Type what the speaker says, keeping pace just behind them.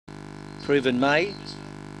Proven May,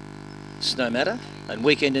 Snow Matter, and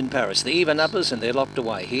Weekend in Paris. The even uppers, and they're locked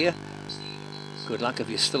away here. Good luck if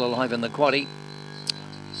you're still alive in the quaddie.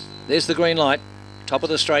 There's the green light. Top of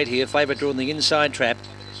the straight here. Favourite drawn the inside trap.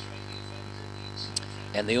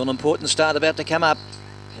 And the all-important start about to come up.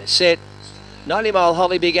 They're set. 90 Mile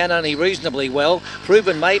Holly began only reasonably well.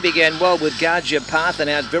 Proven May began well with Guard Your Path, and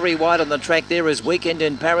out very wide on the track there is Weekend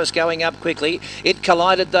in Paris going up quickly. It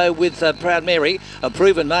collided though with Proud Mary,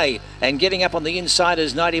 Proven May, and getting up on the inside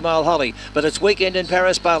is 90 Mile Holly. But it's Weekend in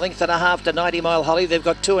Paris by a length and a half to 90 Mile Holly. They've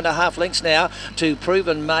got 2.5 lengths now to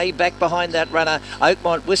Proven May. Back behind that runner,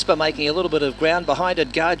 Oakmont Whisper making a little bit of ground. Behind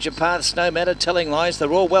it, Guard Your Path, Snow Matter, Telling Lies.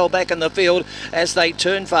 They're all well back in the field as they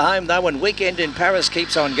turn for home though, and Weekend in Paris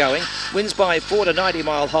keeps on going. Wins by 4 to 90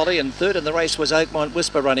 Mile Holly, and third in the race was Oakmont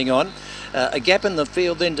Whisper running on. A gap in the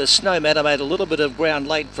field then to Snow Matter, made a little bit of ground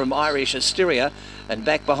late from Irish Hysteria, and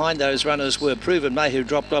back behind those runners were Proven May, who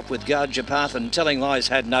dropped off with Guard Your Path, and Telling Lies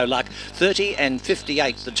had no luck. 30 and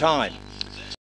 58 the time.